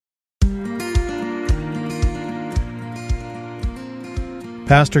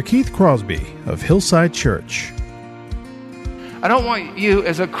Pastor Keith Crosby of Hillside Church. I don't want you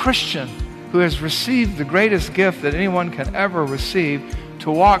as a Christian who has received the greatest gift that anyone can ever receive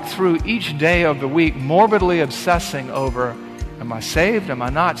to walk through each day of the week morbidly obsessing over, am I saved, am I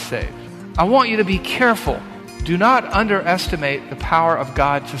not saved? I want you to be careful. Do not underestimate the power of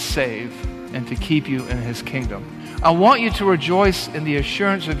God to save and to keep you in His kingdom. I want you to rejoice in the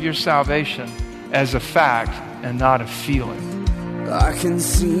assurance of your salvation as a fact and not a feeling. I can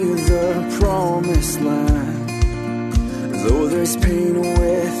see the promised land, though there's pain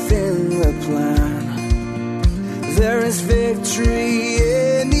within the plan. There is victory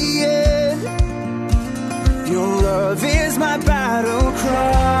in the end. Your love is my battle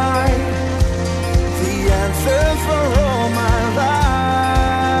cry, the answer for all my life.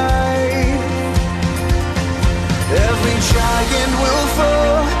 Every giant will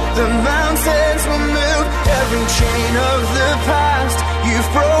fall, the mountains will move, every chain of the past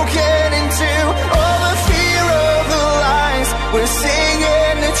you've broken into. All the fear of the lies, we're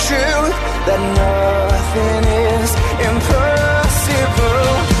singing the truth, that nothing is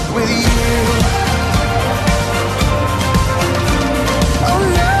impossible with you. Oh,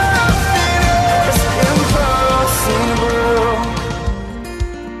 nothing is impossible.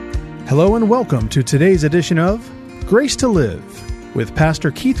 Hello and welcome to today's edition of Grace to Live with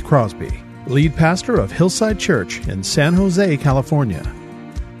Pastor Keith Crosby, lead pastor of Hillside Church in San Jose, California.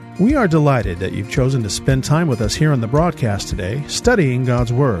 We are delighted that you've chosen to spend time with us here on the broadcast today, studying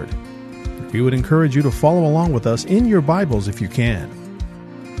God's Word. We would encourage you to follow along with us in your Bibles if you can.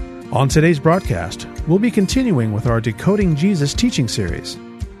 On today's broadcast, we'll be continuing with our Decoding Jesus teaching series.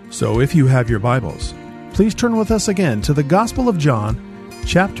 So if you have your Bibles, please turn with us again to the Gospel of John,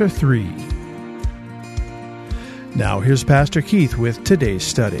 chapter 3. Now here's Pastor Keith with today's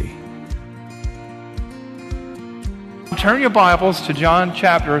study. Turn your Bibles to John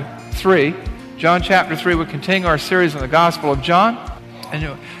chapter 3. John chapter 3, we're continuing our series on the Gospel of John.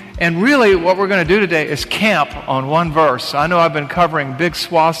 And really what we're going to do today is camp on one verse. I know I've been covering big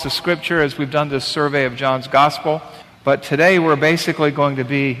swaths of Scripture as we've done this survey of John's Gospel, but today we're basically going to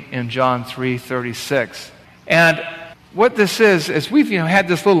be in John 3:36. And what this is we've had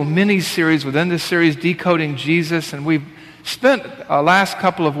this little mini-series within this series, Decoding Jesus, and we've spent last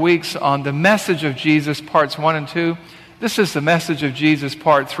couple of weeks on the message of Jesus, parts 1 and 2. This is the message of Jesus,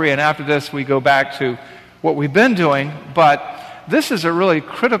 part 3, and after this we go back to what we've been doing, but this is a really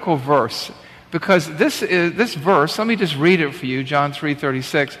critical verse, because this verse, let me just read it for you, John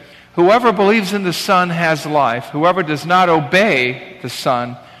 3:36. Whoever believes in the Son has life. Whoever does not obey the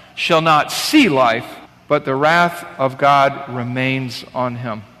Son shall not see life, but the wrath of God remains on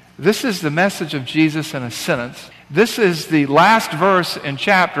him. This is the message of Jesus in a sentence. This is the last verse in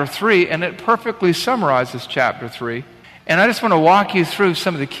chapter 3, and it perfectly summarizes chapter 3. And I just want to walk you through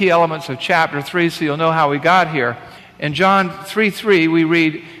some of the key elements of chapter 3 so you'll know how we got here. In John 3:3, we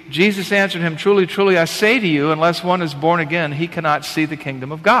read, Jesus answered him, Truly, truly, I say to you, unless one is born again, he cannot see the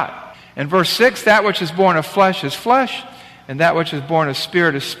kingdom of God. In verse 6, that which is born of flesh is flesh, and that which is born of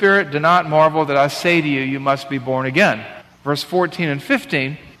spirit is spirit. Do not marvel that I say to you, you must be born again. Verse 14 and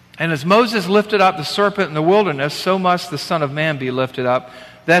 15, and as Moses lifted up the serpent in the wilderness, so must the Son of Man be lifted up,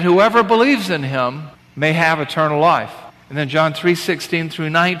 that whoever believes in him may have eternal life. And then John 3:16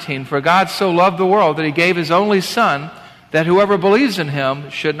 through 19, for God so loved the world that he gave his only Son, that whoever believes in him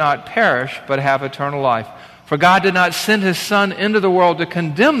should not perish, but have eternal life. For God did not send his Son into the world to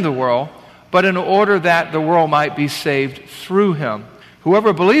condemn the world, but in order that the world might be saved through him.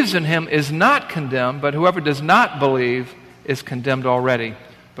 Whoever believes in him is not condemned, but whoever does not believe is condemned already,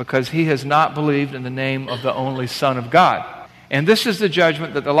 because he has not believed in the name of the only Son of God. And this is the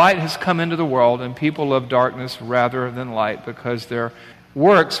judgment, that the light has come into the world, and people love darkness rather than light, because their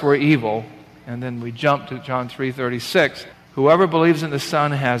works were evil. And then we jump to John 3:36. Whoever believes in the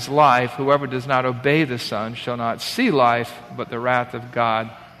Son has life. Whoever does not obey the Son shall not see life, but the wrath of God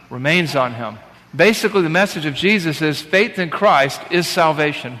remains on him. Basically, the message of Jesus is faith in Christ is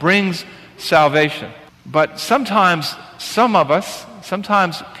salvation, brings salvation. But sometimes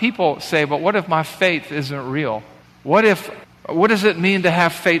people say, but what if my faith isn't real? What does it mean to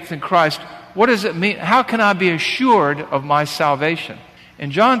have faith in Christ? What does it mean? How can I be assured of my salvation?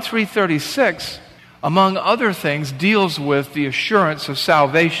 And John 3:36, among other things, deals with the assurance of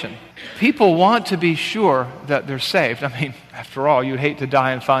salvation. People want to be sure that they're saved. I mean, after all, you'd hate to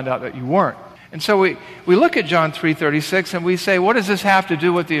die and find out that you weren't. And so we look at John 3:36 and we say, what does this have to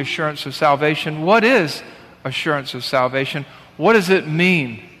do with the assurance of salvation? What is assurance of salvation? What does it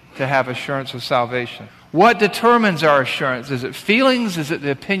mean to have assurance of salvation? What determines our assurance? Is it feelings? Is it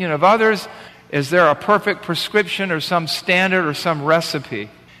the opinion of others? Is there a perfect prescription or some standard or some recipe?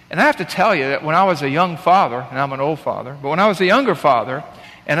 And I have to tell you that when I was a young father, and I'm an old father, but when I was a younger father,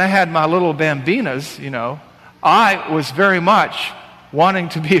 and I had my little bambinas, I was very much wanting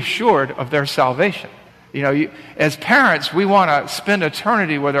to be assured of their salvation. As parents, we want to spend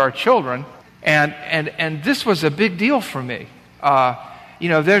eternity with our children, and this was a big deal for me.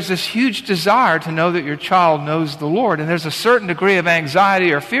 There's this huge desire to know that your child knows the Lord, and there's a certain degree of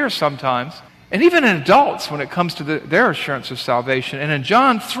anxiety or fear sometimes, and even in adults when it comes to their assurance of salvation. And in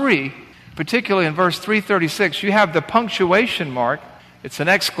John 3, particularly in verse 336, you have the punctuation mark. It's an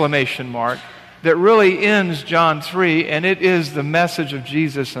exclamation mark that really ends John 3, and it is the message of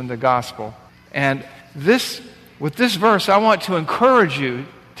Jesus and the gospel. And with this verse, I want to encourage you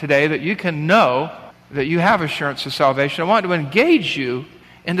today that you can know that you have assurance of salvation. I want to engage you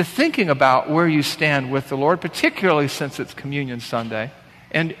into thinking about where you stand with the Lord, particularly since it's Communion Sunday.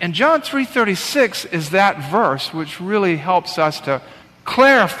 And John 3:36 is that verse which really helps us to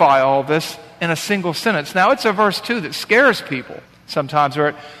clarify all this in a single sentence. Now, it's a verse, too, that scares people sometimes,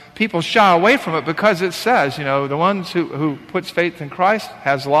 or people shy away from it because it says, the one who puts faith in Christ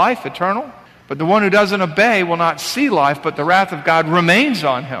has life eternal, but the one who doesn't obey will not see life, but the wrath of God remains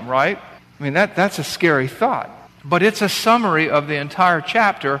on him, right? I mean, that's a scary thought. But it's a summary of the entire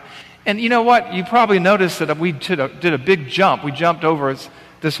chapter. And you know what? You probably noticed that we did a big jump. We jumped over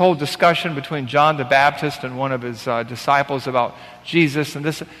this whole discussion between John the Baptist and one of his disciples about Jesus and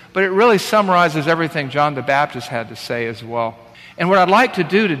this. But it really summarizes everything John the Baptist had to say as well. And what I'd like to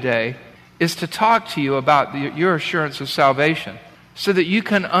do today is to talk to you about your assurance of salvation so that you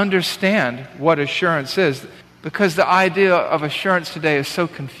can understand what assurance is, because the idea of assurance today is so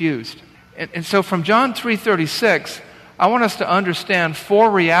confused. And so from John 3:36, I want us to understand 4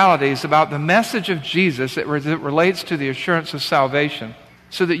 realities about the message of Jesus that relates to the assurance of salvation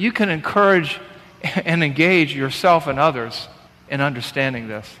so that you can encourage and engage yourself and others in understanding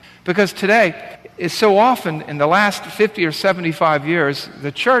this. Because today, it's so often in the last 50 or 75 years,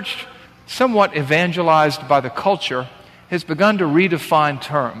 the church, somewhat evangelized by the culture, has begun to redefine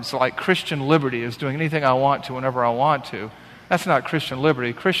terms like Christian liberty is doing anything I want to whenever I want to. That's not Christian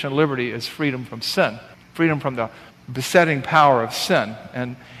liberty. Christian liberty is freedom from sin, freedom from the besetting power of sin.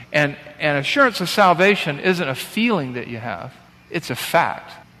 And assurance of salvation isn't a feeling that you have. It's a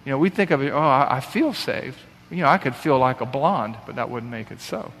fact. We think of it, I feel saved. I could feel like a blonde, but that wouldn't make it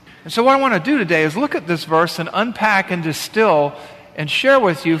so. And so what I want to do today is look at this verse and unpack and distill and share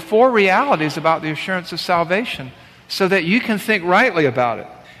with you 4 realities about the assurance of salvation so that you can think rightly about it.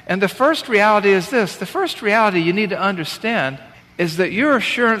 And the first reality is this. The first reality you need to understand is that your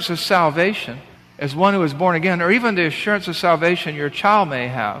assurance of salvation as one who is born again, or even the assurance of salvation your child may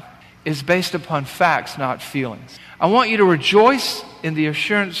have, is based upon facts, not feelings. I want you to rejoice in the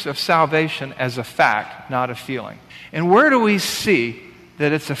assurance of salvation as a fact, not a feeling. And where do we see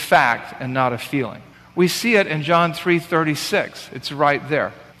that it's a fact and not a feeling? We see it in John 3:36. It's right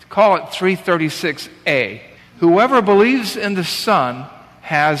there. Call it 3:36a. Whoever believes in the Son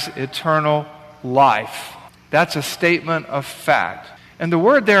has eternal life. That's a statement of fact. And the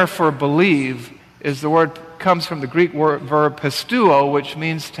word there for believe is the word comes from the Greek verb pisteuo, which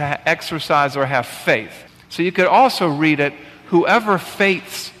means to exercise or have faith. So you could also read it, whoever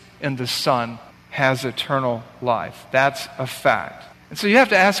faiths in the Son has eternal life. That's a fact. And so you have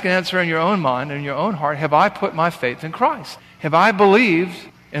to ask and answer in your own mind, in your own heart, have I put my faith in Christ? Have I believed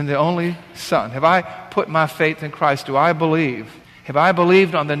in the only Son? Have I put my faith in Christ? Do I believe? Have I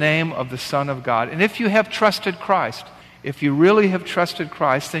believed on the name of the Son of God? And if you have trusted Christ, if you really have trusted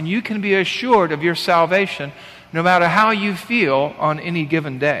Christ, then you can be assured of your salvation no matter how you feel on any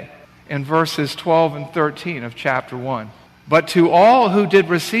given day. In verses 12 and 13 of chapter 1. But to all who did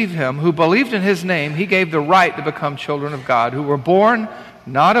receive him, who believed in his name, he gave the right to become children of God, who were born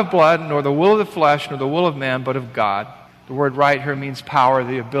not of blood, nor the will of the flesh, nor the will of man, but of God. The word right here means power,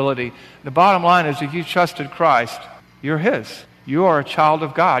 the ability. The bottom line is if you trusted Christ, you're his. You are a child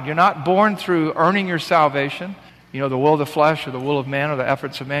of God. You're not born through earning your salvation, the will of the flesh or the will of man or the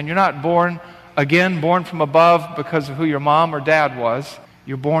efforts of man. You're not born from above because of who your mom or dad was.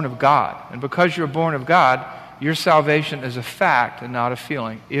 You're born of God. And because you're born of God, your salvation is a fact and not a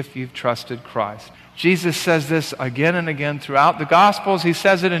feeling if you've trusted Christ. Jesus says this again and again throughout the Gospels. He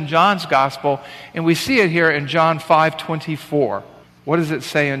says it in John's Gospel, and we see it here in John 5:24. What does it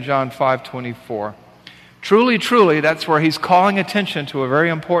say in John 5:24? Truly, truly, that's where he's calling attention to a very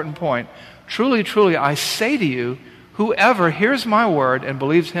important point. Truly, truly, I say to you, whoever hears my word and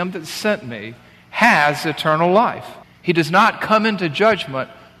believes him that sent me has eternal life. He does not come into judgment,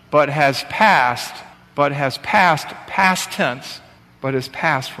 but has passed past tense, but has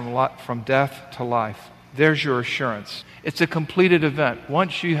passed from death to life. There's your assurance. It's a completed event.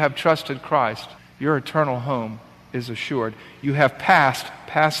 Once you have trusted Christ, your eternal home is assured. You have passed,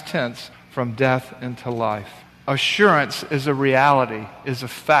 past tense, from death into life. Assurance is a reality, is a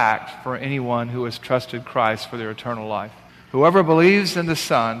fact for anyone who has trusted Christ for their eternal life. Whoever believes in the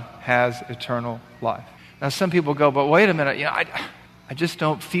Son has eternal life. Now some people go, but wait a minute, I just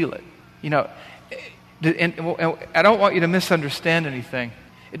don't feel it. And I don't want you to misunderstand anything.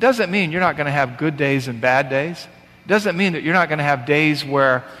 It doesn't mean you're not going to have good days and bad days. It doesn't mean that you're not going to have days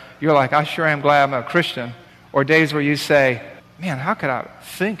where you're like, I sure am glad I'm a Christian. Or days where you say, man, how could I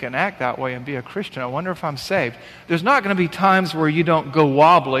think and act that way and be a Christian? I wonder if I'm saved. There's not going to be times where you don't go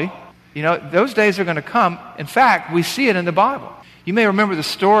wobbly. Those days are going to come. In fact, we see it in the Bible. You may remember the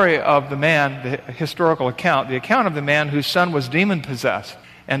story of the man, the historical account, the account of the man whose son was demon-possessed.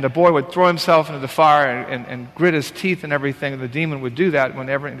 And the boy would throw himself into the fire and grit his teeth and everything. And the demon would do that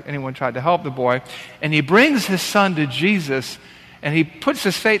whenever anyone tried to help the boy. And he brings his son to Jesus, and he puts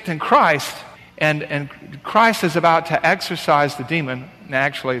his faith in Christ. And Christ is about to exorcise the demon. And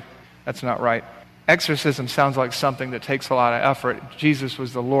actually, that's not right. Exorcism sounds like something that takes a lot of effort. Jesus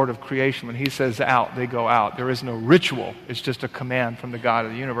was the Lord of creation. When he says out, they go out. There is no ritual. It's just a command from the God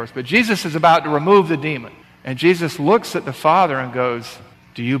of the universe. But Jesus is about to remove the demon. And Jesus looks at the Father and goes,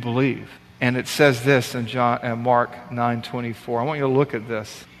 do you believe? And it says this in Mark 9:24. I want you to look at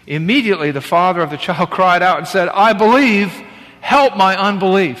this. Immediately the father of the child cried out and said, I believe, help my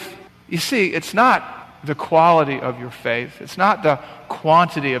unbelief. You see, it's not the quality of your faith. It's not the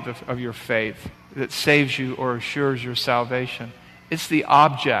quantity of your faith that saves you or assures your salvation. It's the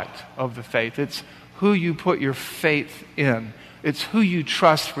object of the faith. It's who you put your faith in. It's who you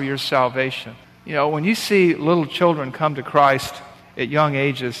trust for your salvation. When you see little children come to Christ at young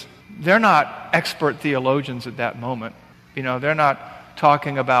ages, they're not expert theologians at that moment. They're not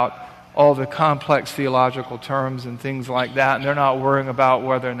talking about all the complex theological terms and things like that, and they're not worrying about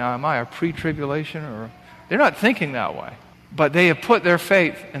whether now am I a pre-tribulation or... They're not thinking that way. But they have put their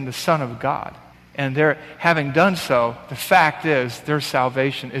faith in the Son of God. And they're having done so, the fact is their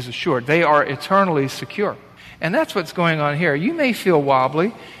salvation is assured. They are eternally secure. And that's what's going on here. You may feel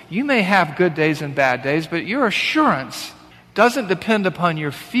wobbly. You may have good days and bad days, but your assurance doesn't depend upon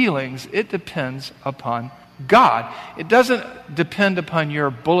your feelings. It depends upon God. It doesn't depend upon your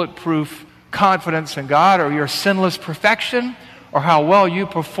bulletproof confidence in God or your sinless perfection or how well you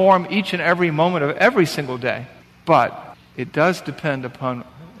perform each and every moment of every single day. But it does depend upon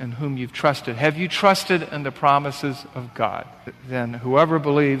in whom you've trusted. Have you trusted in the promises of God? Then whoever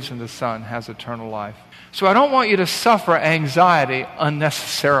believes in the Son has eternal life. So I don't want you to suffer anxiety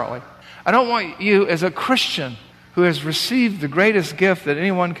unnecessarily. I don't want you as a Christian who has received the greatest gift that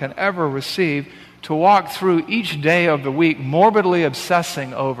anyone can ever receive to walk through each day of the week morbidly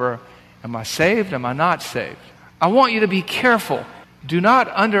obsessing over, am I saved? Am I not saved? I want you to be careful. Do not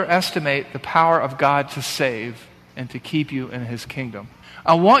underestimate the power of God to save and to keep you in His kingdom.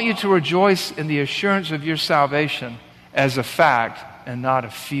 I want you to rejoice in the assurance of your salvation as a fact and not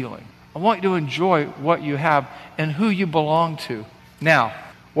a feeling. I want you to enjoy what you have and who you belong to. Now,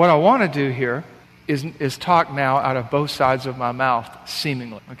 what I want to do here is talk now out of both sides of my mouth,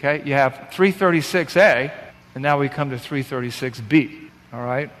 seemingly. Okay? You have 336A, and now we come to 336B. All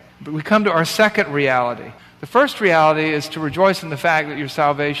right? But we come to our second reality. The first reality is to rejoice in the fact that your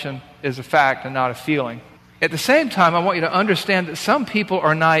salvation is a fact and not a feeling. At the same time, I want you to understand that some people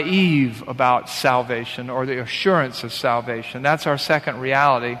are naive about salvation or the assurance of salvation. That's our second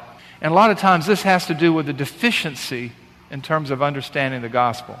reality. And a lot of times this has to do with the deficiency in terms of understanding the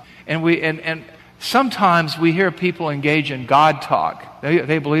gospel. And sometimes we hear people engage in God talk.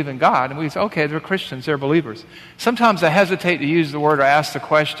 They believe in God, and we say, okay, they're Christians, they're believers. Sometimes I hesitate to use the word or ask the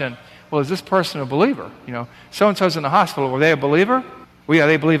question, well, is this person a believer? So-and-so's in the hospital, were they a believer? Well, yeah,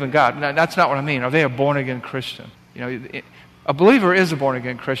 they believe in God. No, that's not what I mean. Are they a born-again Christian? A believer is a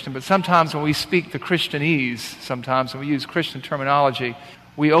born-again Christian, but sometimes when we speak the Christianese, sometimes when we use Christian terminology,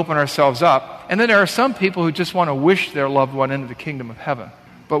 we open ourselves up. And then there are some people who just want to wish their loved one into the kingdom of heaven.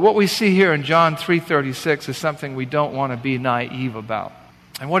 But what we see here in John 3:36 is something we don't want to be naive about.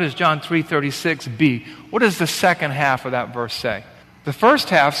 And what is John 3:36b? What does the second half of that verse say? The first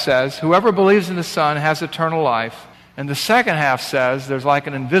half says, whoever believes in the Son has eternal life. And the second half says, there's like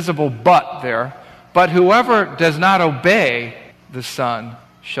an invisible but there, but whoever does not obey the Son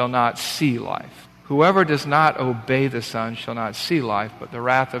shall not see life. Whoever does not obey the Son shall not see life, but the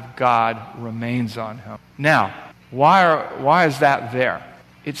wrath of God remains on him. Now, why is that there?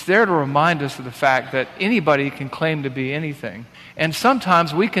 It's there to remind us of the fact that anybody can claim to be anything. And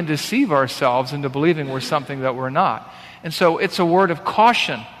sometimes we can deceive ourselves into believing we're something that we're not. And so it's a word of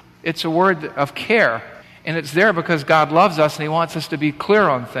caution. It's a word of care. And it's there because God loves us and He wants us to be clear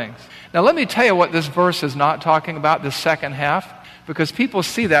on things. Now let me tell you what this verse is not talking about, the second half. Because people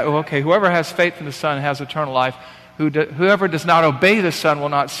see that, okay, whoever has faith in the Son has eternal life. Whoever does not obey the Son will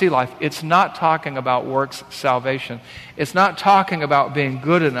not see life. It's not talking about works salvation. It's not talking about being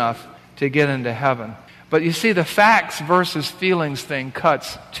good enough to get into heaven. But you see, the facts versus feelings thing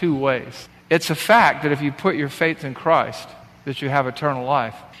cuts two ways. It's a fact that if you put your faith in Christ, that you have eternal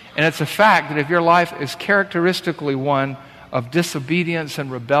life. And it's a fact that if your life is characteristically one of disobedience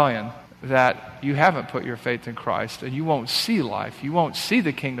and rebellion, that you haven't put your faith in Christ and you won't see life. You won't see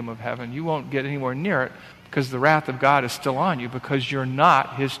the kingdom of heaven. You won't get anywhere near it because the wrath of God is still on you because you're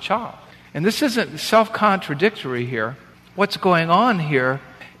not His child. And this isn't self-contradictory here. What's going on here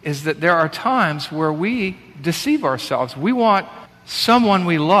is that there are times where we deceive ourselves. We want someone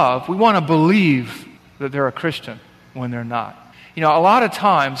we love, we want to believe that they're a Christian when they're not. You know, a lot of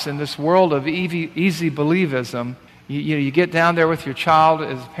times in this world of easy believism, you get down there with your child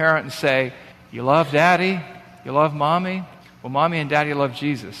as a parent and say, you love daddy? You love mommy? Well, mommy and daddy love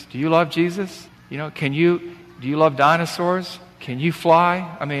Jesus. Do you love Jesus? You know, do you love dinosaurs? Can you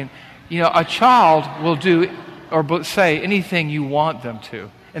fly? I mean, you know, a child will do or say anything you want them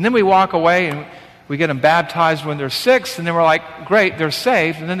to. And then we walk away and we get them baptized when they're 6, and then we're like, great, they're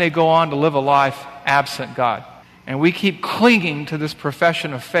saved, and then they go on to live a life absent God. And we keep clinging to this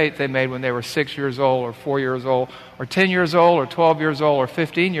profession of faith they made when they were 6 years old or 4 years old or 10 years old or 12 years old or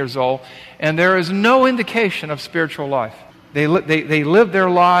 15 years old. And there is no indication of spiritual life. They live their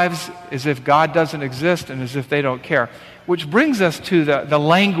lives as if God doesn't exist and as if they don't care. Which brings us to the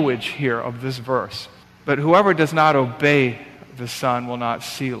language here of this verse. But whoever does not obey the Son will not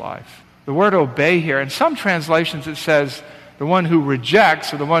see life. The word obey here, in some translations it says the one who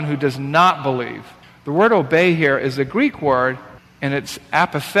rejects or the one who does not believe. The word obey here is a Greek word, and it's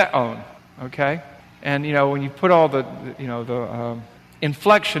apatheon, okay? And, you know, when you put all the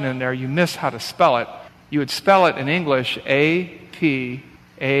inflection in there, you miss how to spell it. You would spell it in English A-P-A-T-H-E-O-N.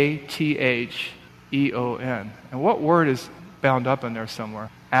 And what word is bound up in there somewhere?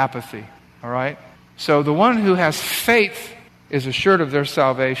 Apathy, all right? So the one who has faith is assured of their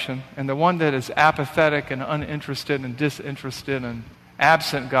salvation, and the one that is apathetic and uninterested and disinterested and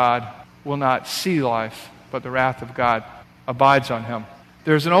absent God will not see life, but the wrath of God abides on him.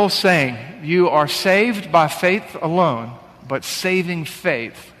 There's an old saying, you are saved by faith alone, but saving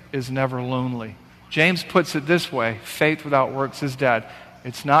faith is never lonely. James puts it this way, faith without works is dead.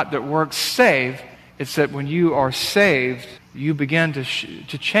 It's not that works save, it's that when you are saved, you begin to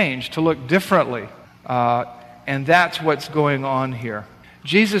change, to look differently. And that's what's going on here.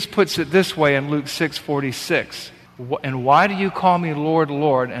 Jesus puts it this way in Luke 6:46. And why do you call me Lord,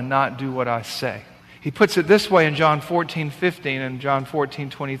 Lord, and not do what I say? He puts it this way in John 14:15 and John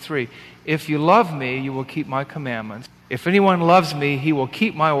 14:23. If you love me, you will keep my commandments. If anyone loves me, he will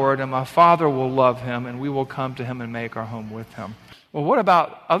keep my word, and my Father will love him, and we will come to him and make our home with him. Well, what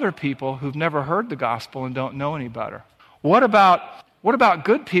about other people who've never heard the gospel and don't know any better? What about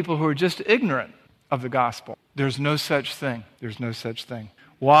good people who are just ignorant of the gospel? There's no such thing. There's no such thing.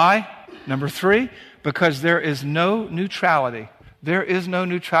 Why? Number 3, because there is no neutrality. There is no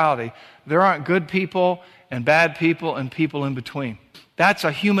neutrality. There aren't good people and bad people and people in between. That's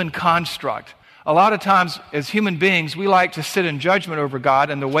a human construct. A lot of times, as human beings, we like to sit in judgment over God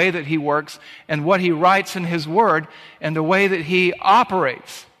and the way that He works and what He writes in His Word and the way that He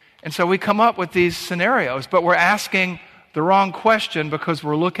operates. And so we come up with these scenarios, but we're asking the wrong question because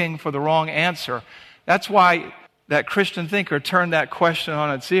we're looking for the wrong answer. That's why that Christian thinker turned that question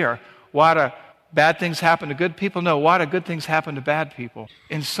on its ear. Why do bad things happen to good people? No, why do good things happen to bad people?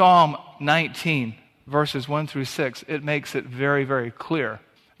 In Psalm 19, verses 1 through 6, it makes it very, very clear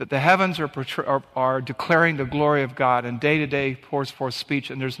that the heavens are declaring the glory of God, and day to day pours forth speech,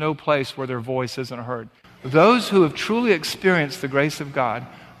 and there's no place where their voice isn't heard. Those who have truly experienced the grace of God,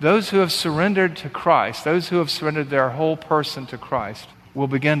 those who have surrendered to Christ, those who have surrendered their whole person to Christ, will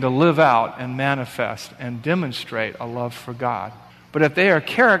begin to live out and manifest and demonstrate a love for God. But if they are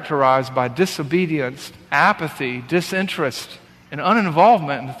characterized by disobedience, apathy, disinterest, and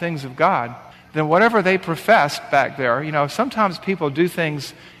uninvolvement in the things of God, then whatever they professed back there, sometimes people do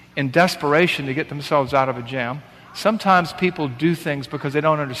things in desperation to get themselves out of a jam. Sometimes people do things because they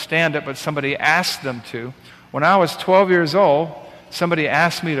don't understand it, but somebody asked them to. When I was 12 years old, somebody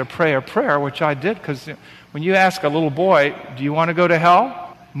asked me to pray a prayer, which I did, because when you ask a little boy, do you want to go to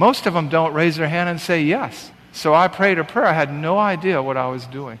hell? Most of them don't raise their hand and say yes. So I prayed a prayer. I had no idea what I was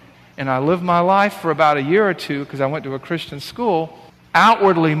doing. And I lived my life for about a year or two, because I went to a Christian school,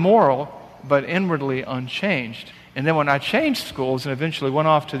 outwardly moral, but inwardly unchanged. And then when I changed schools and eventually went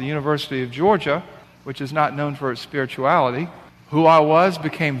off to the University of Georgia, which is not known for its spirituality, who I was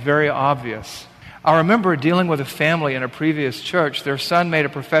became very obvious. I remember dealing with a family in a previous church. Their son made a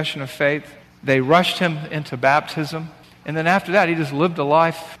profession of faith. They rushed him into baptism. And then after that, he just lived a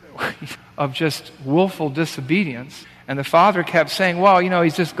life of just willful disobedience. And the father kept saying, well,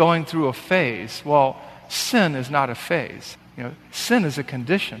 he's just going through a phase. Well, sin is not a phase. Sin is a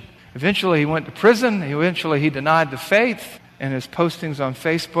condition. Eventually, he went to prison. Eventually, he denied the faith. And his postings on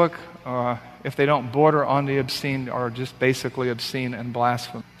Facebook, if they don't border on the obscene, are just basically obscene and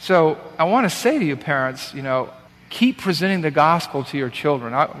blasphemous. So I want to say to you, parents, keep presenting the gospel to your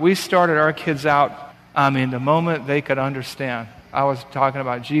children. We started our kids out, the moment they could understand. I was talking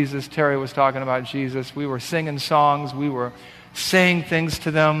about Jesus. Terry was talking about Jesus. We were singing songs. We were saying things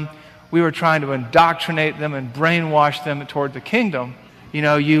to them. We were trying to indoctrinate them and brainwash them toward the kingdom.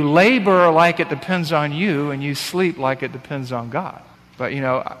 You labor like it depends on you, and you sleep like it depends on God. But,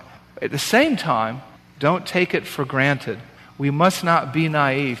 at the same time, don't take it for granted. We must not be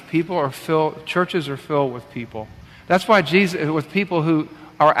naive. Churches are filled with people. That's why with people who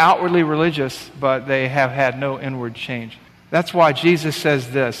are outwardly religious, but they have had no inward change. That's why Jesus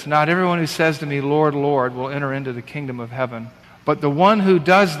says this, not everyone who says to me, Lord, Lord, will enter into the kingdom of heaven, but the one who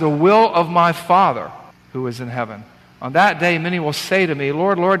does the will of my Father who is in heaven. On that day, many will say to me,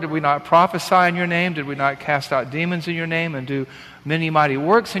 Lord, Lord, did we not prophesy in your name? Did we not cast out demons in your name and do many mighty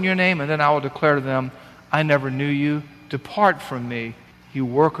works in your name? And then I will declare to them, I never knew you. Depart from me, you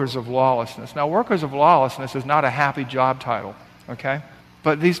workers of lawlessness. Now, workers of lawlessness is not a happy job title, okay?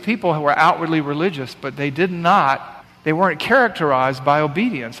 But these people who were outwardly religious, but they weren't characterized by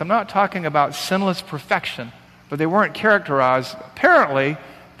obedience. I'm not talking about sinless perfection, but they weren't characterized. Apparently,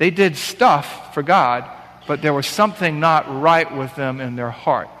 they did stuff for God, but there was something not right with them in their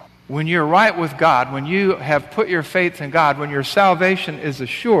heart. When you're right with God, when you have put your faith in God, when your salvation is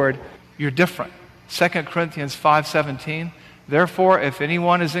assured, you're different. 2 Corinthians 5:17, therefore, if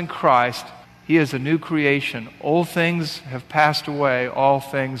anyone is in Christ, he is a new creation. Old things have passed away. All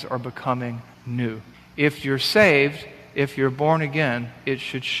things are becoming new. If you're saved, if you're born again, it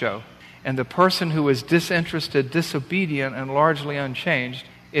should show. And the person who is disinterested, disobedient, and largely unchanged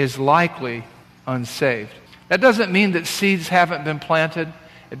is likely unsaved. That doesn't mean that seeds haven't been planted.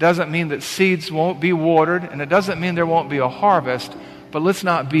 It doesn't mean that seeds won't be watered. And it doesn't mean there won't be a harvest. But let's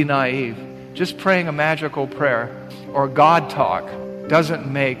not be naive. Just praying a magical prayer or God talk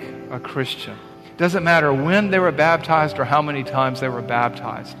doesn't make a Christian. It doesn't matter when they were baptized or how many times they were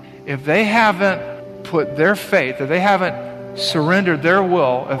baptized. If they haven't put their faith, if they haven't surrendered their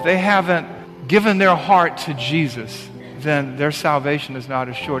will, if they haven't given their heart to Jesus, then their salvation is not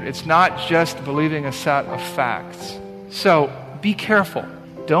assured. It's not just believing a set of facts. So be careful.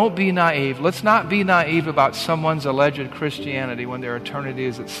 Don't be naive. Let's not be naive about someone's alleged Christianity when their eternity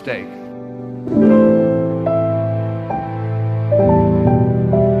is at stake.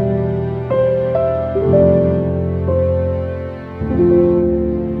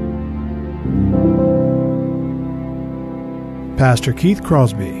 Pastor Keith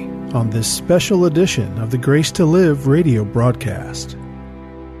Crosby on this special edition of the Grace to Live radio broadcast.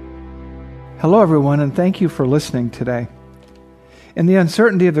 Hello, everyone, and thank you for listening today. In the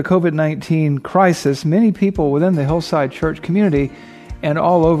uncertainty of the COVID-19 crisis, many people within the Hillside Church community and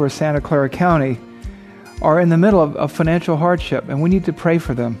all over Santa Clara County are in the middle of financial hardship, and we need to pray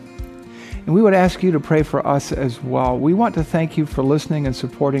for them. And we would ask you to pray for us as well. We want to thank you for listening and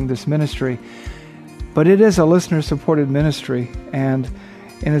supporting this ministry. But it is a listener-supported ministry, and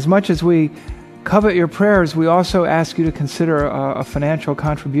as much as we covet your prayers, we also ask you to consider a financial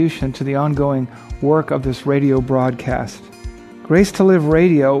contribution to the ongoing work of this radio broadcast. Grace to Live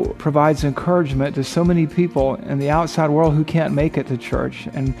Radio provides encouragement to so many people in the outside world who can't make it to church,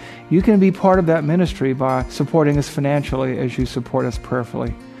 and you can be part of that ministry by supporting us financially as you support us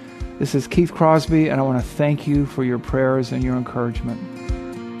prayerfully. This is Keith Crosby, and I want to thank you for your prayers and your encouragement.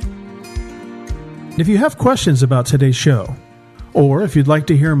 If you have questions about today's show, or if you'd like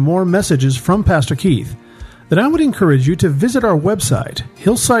to hear more messages from Pastor Keith, then I would encourage you to visit our website,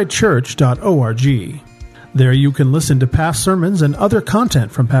 hillsidechurch.org. There you can listen to past sermons and other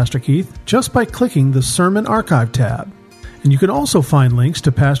content from Pastor Keith just by clicking the Sermon Archive tab. And you can also find links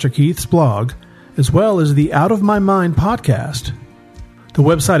to Pastor Keith's blog, as well as the Out of My Mind podcast. The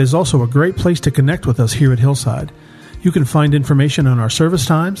website is also a great place to connect with us here at Hillside. You can find information on our service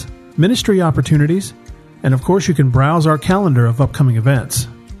times, ministry opportunities, and of course you can browse our calendar of upcoming events.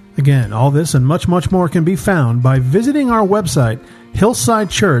 Again, all this and much, much more can be found by visiting our website,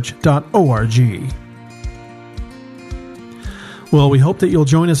 hillsidechurch.org. Well, we hope that you'll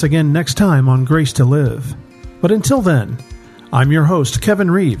join us again next time on Grace to Live. But until then, I'm your host,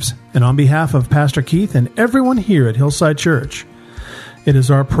 Kevin Reeves, and on behalf of Pastor Keith and everyone here at Hillside Church, it is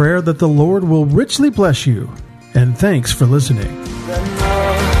our prayer that the Lord will richly bless you, and thanks for listening.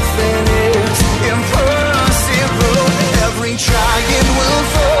 Nothing is impossible. Every giant will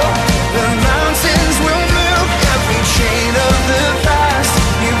fall.